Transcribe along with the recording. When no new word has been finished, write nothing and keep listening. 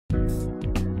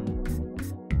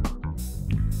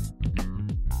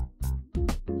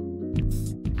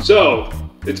So,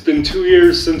 it's been 2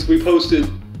 years since we posted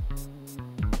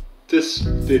this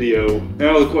video.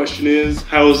 Now the question is,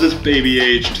 how has this baby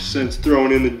aged since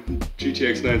throwing in the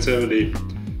GTX 970?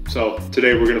 So,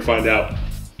 today we're gonna find out.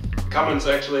 Comments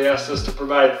actually asked us to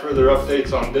provide further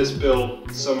updates on this build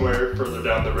somewhere further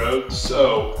down the road.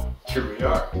 So, here we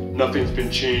are. Nothing's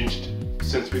been changed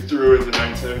since we threw in the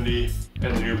 970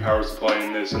 and the new power supply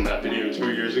in this and that video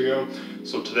 2 years ago.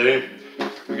 So today,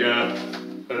 we got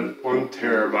a 1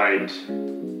 terabyte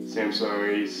Samsung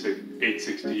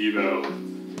 860 EVO,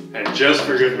 and just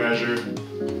for good measure,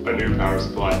 a new power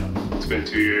supply. It's been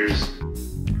 2 years.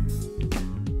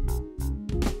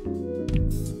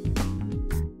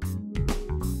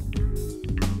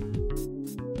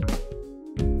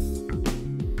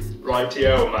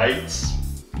 Rightio, mates.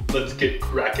 Let's get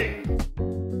cracking.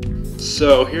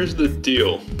 So here's the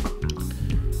deal.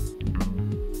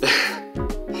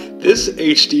 This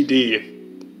HDD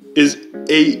is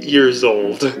 8 years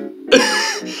old.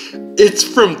 It's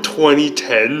from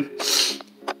 2010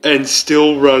 and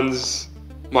still runs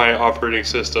my operating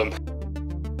system.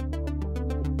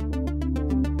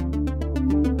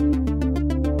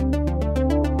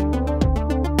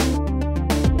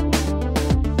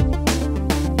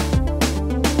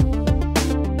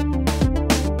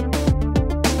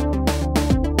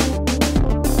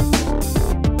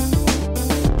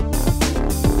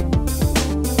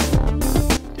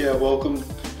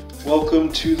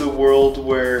 Welcome to the world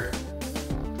where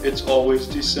it's always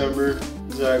December.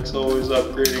 Zach's always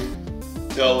upgrading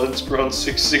Dell Inspiron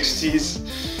 660s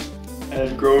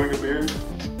and growing a beard.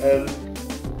 And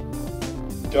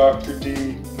Dr.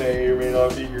 D may or may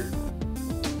not be here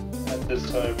at this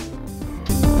time.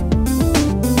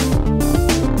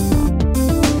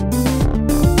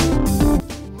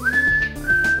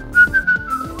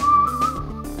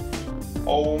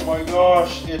 Oh my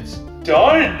gosh, it's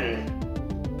done!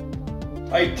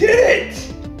 I did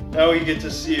it! Now we get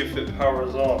to see if it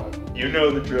powers on. You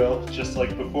know the drill, just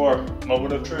like before.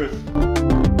 Moment of truth.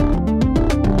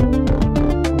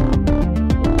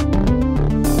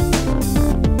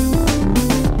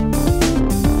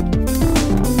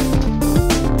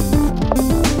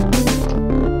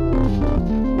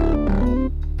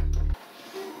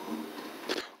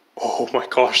 Oh my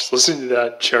gosh, listen to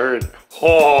that churn.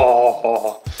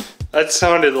 Oh, that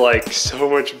sounded like so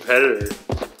much better.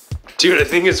 Dude, I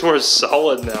think it's more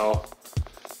solid now.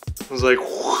 I was like,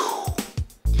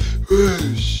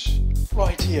 whoosh.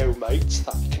 Rightio, mates,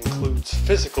 that concludes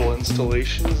physical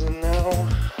installations, and now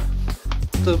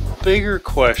the bigger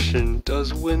question,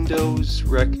 does Windows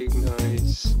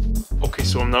recognize? Okay,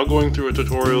 so I'm now going through a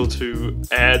tutorial to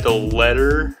add a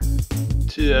letter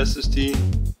to the SSD.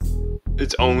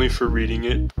 It's only for reading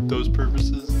it, those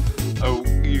purposes. Oh,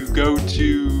 you go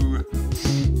to,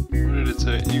 what did it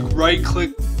say? You right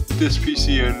click this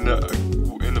PC in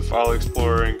the file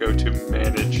explorer and go to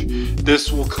manage.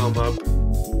 This will come up,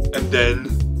 and then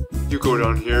you go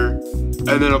down here, and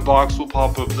then a box will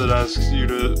pop up that asks you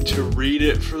to read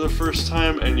it for the first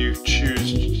time, and you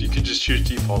can just choose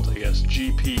default, I guess,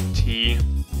 GPT,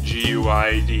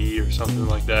 GUID or something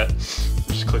like that.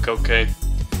 Just click OK,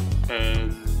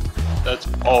 and that's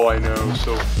all I know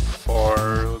so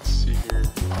far. Let's see here.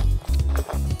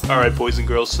 All right, boys and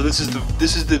girls. So this is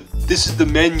the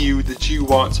menu that you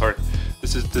want. Sorry,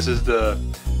 this is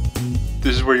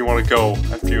where you want to go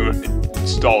after you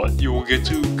install it. You will get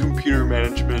to computer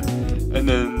management, and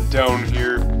then down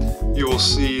here you will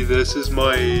see this is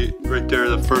my right there.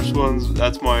 The first ones.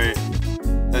 That's my 2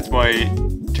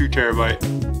 terabyte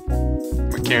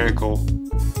mechanical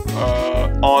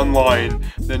online.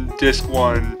 Then disk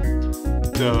 1,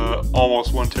 the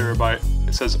almost 1 terabyte.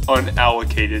 It says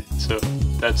unallocated, so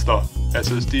that's the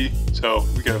SSD, so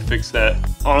we gotta fix that.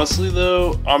 Honestly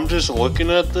though, I'm just looking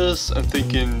at this and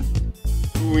thinking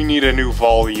we need a new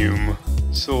volume.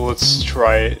 So let's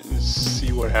try it and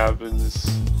see what happens.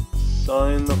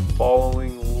 Sign the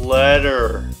following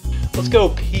letter. Let's go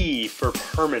P for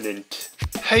permanent.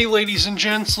 Hey ladies and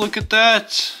gents, look at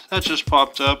that. That just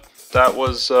popped up. That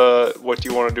was what do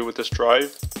you want to do with this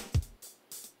drive?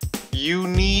 You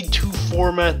need to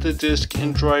format the disk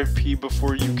in drive P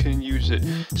before you can use it.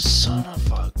 Son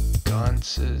of a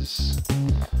gunses.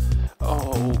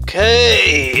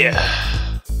 Okay.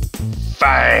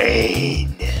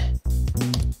 Fine.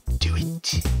 Do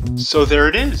it. So there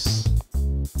it is.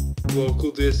 Local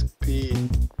disk P.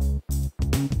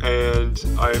 And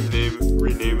I'm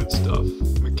renaming stuff.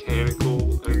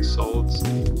 Mechanical and solid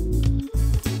state.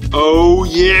 Oh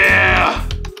yeah!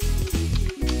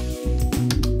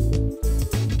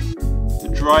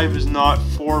 drive is not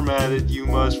formatted, you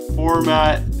must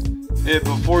format it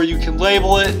before you can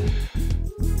label it.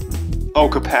 Oh,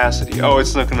 capacity. Oh,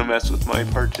 it's not gonna mess with my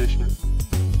partition.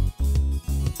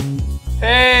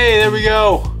 Hey, there we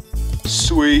go.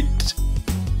 Sweet.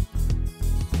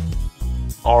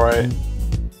 Alright.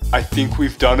 I think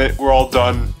we've done it. We're all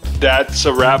done. That's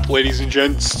a wrap, ladies and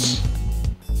gents.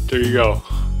 There you go.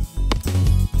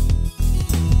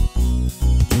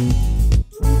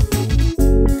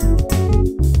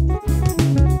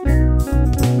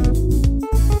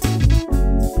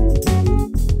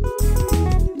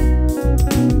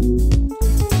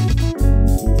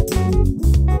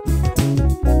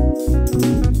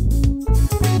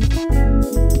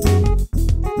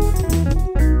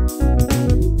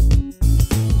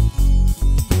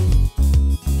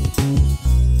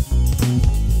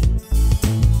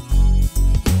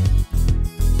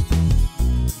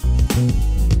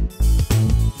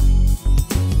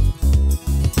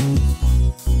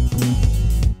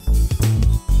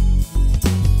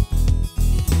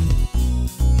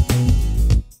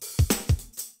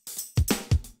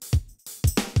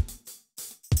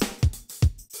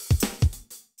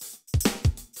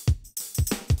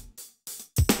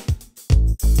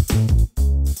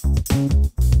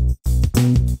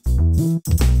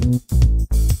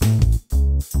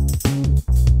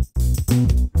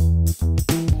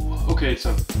 Okay,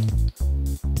 so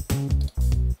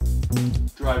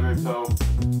drive info.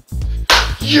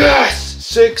 Yes!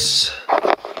 6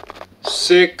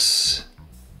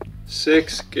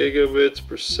 gigabits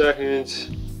per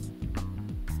second.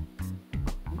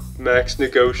 Max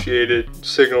negotiated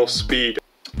signal speed.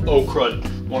 Oh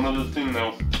crud. One other thing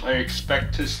though. I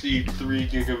expect to see 3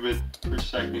 gigabit per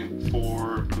second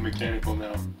for the mechanical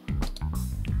now.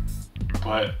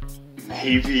 But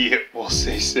maybe it will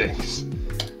say 6.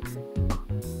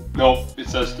 Nope, it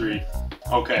says 3.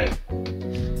 Okay.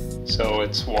 So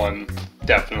it's 1,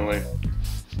 definitely.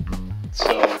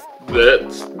 So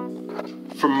that's,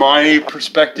 from my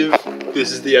perspective,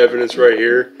 this is the evidence right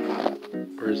here.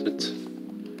 Where is it?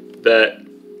 That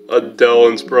a Dell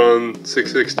Inspiron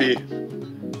 660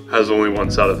 has only one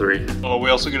SATA 3. Oh, we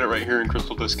also get it right here in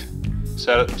Crystal Disk.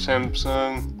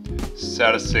 Samsung,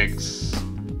 SATA 6,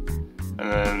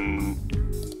 and then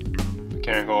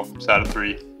mechanical SATA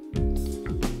 3.